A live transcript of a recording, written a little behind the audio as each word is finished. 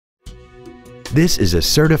This is a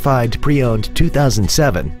certified pre-owned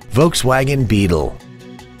 2007 Volkswagen Beetle.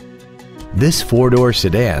 This four-door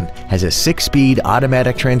sedan has a 6-speed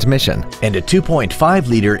automatic transmission and a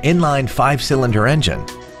 2.5-liter inline 5-cylinder engine.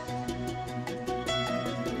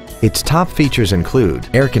 Its top features include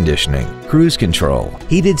air conditioning, cruise control,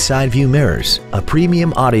 heated side view mirrors, a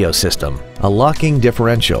premium audio system, a locking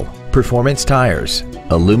differential, performance tires,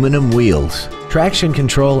 aluminum wheels, traction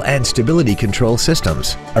control and stability control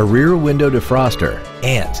systems, a rear window defroster,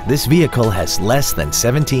 and this vehicle has less than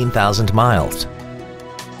 17,000 miles.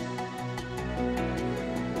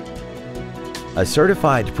 A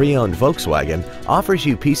certified pre-owned Volkswagen offers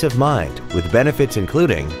you peace of mind with benefits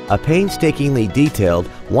including a painstakingly detailed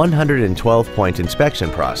 112-point inspection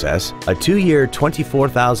process, a 2-year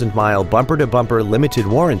 24,000-mile bumper-to-bumper limited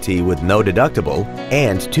warranty with no deductible,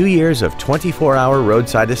 and 2 years of 24-hour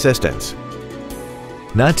roadside assistance.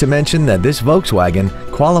 Not to mention that this Volkswagen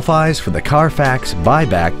qualifies for the Carfax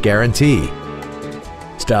buyback guarantee.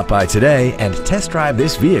 Stop by today and test drive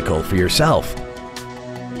this vehicle for yourself.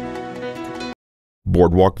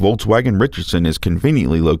 Boardwalk Volkswagen Richardson is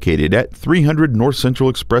conveniently located at 300 North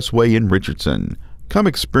Central Expressway in Richardson. Come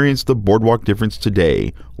experience the Boardwalk difference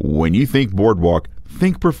today. When you think Boardwalk,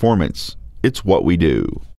 think performance. It's what we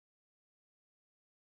do.